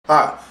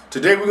Hi,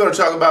 today we're going to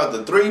talk about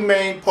the three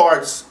main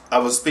parts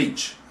of a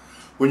speech.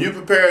 When you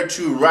prepare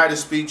to write a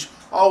speech,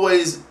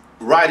 always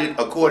write it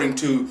according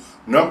to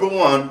number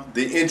one,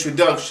 the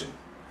introduction,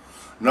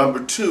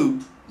 number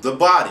two, the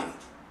body,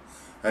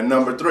 and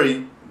number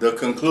three, the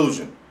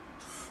conclusion.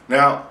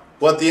 Now,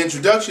 what the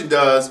introduction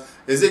does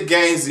is it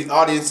gains the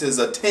audience's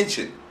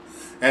attention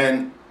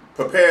and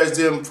prepares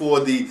them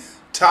for the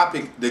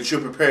topic that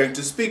you're preparing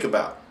to speak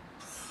about.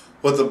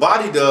 What the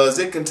body does,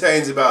 it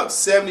contains about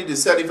 70 to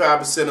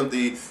 75% of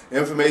the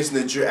information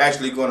that you're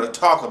actually going to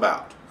talk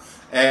about.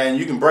 And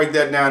you can break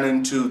that down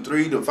into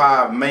 3 to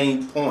 5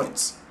 main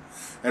points.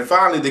 And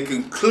finally, the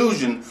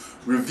conclusion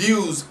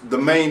reviews the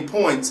main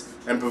points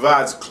and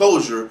provides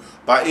closure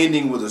by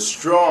ending with a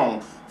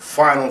strong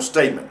final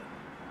statement.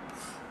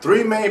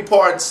 Three main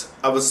parts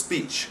of a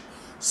speech.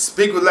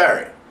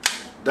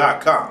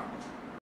 SpeakWithLarry.com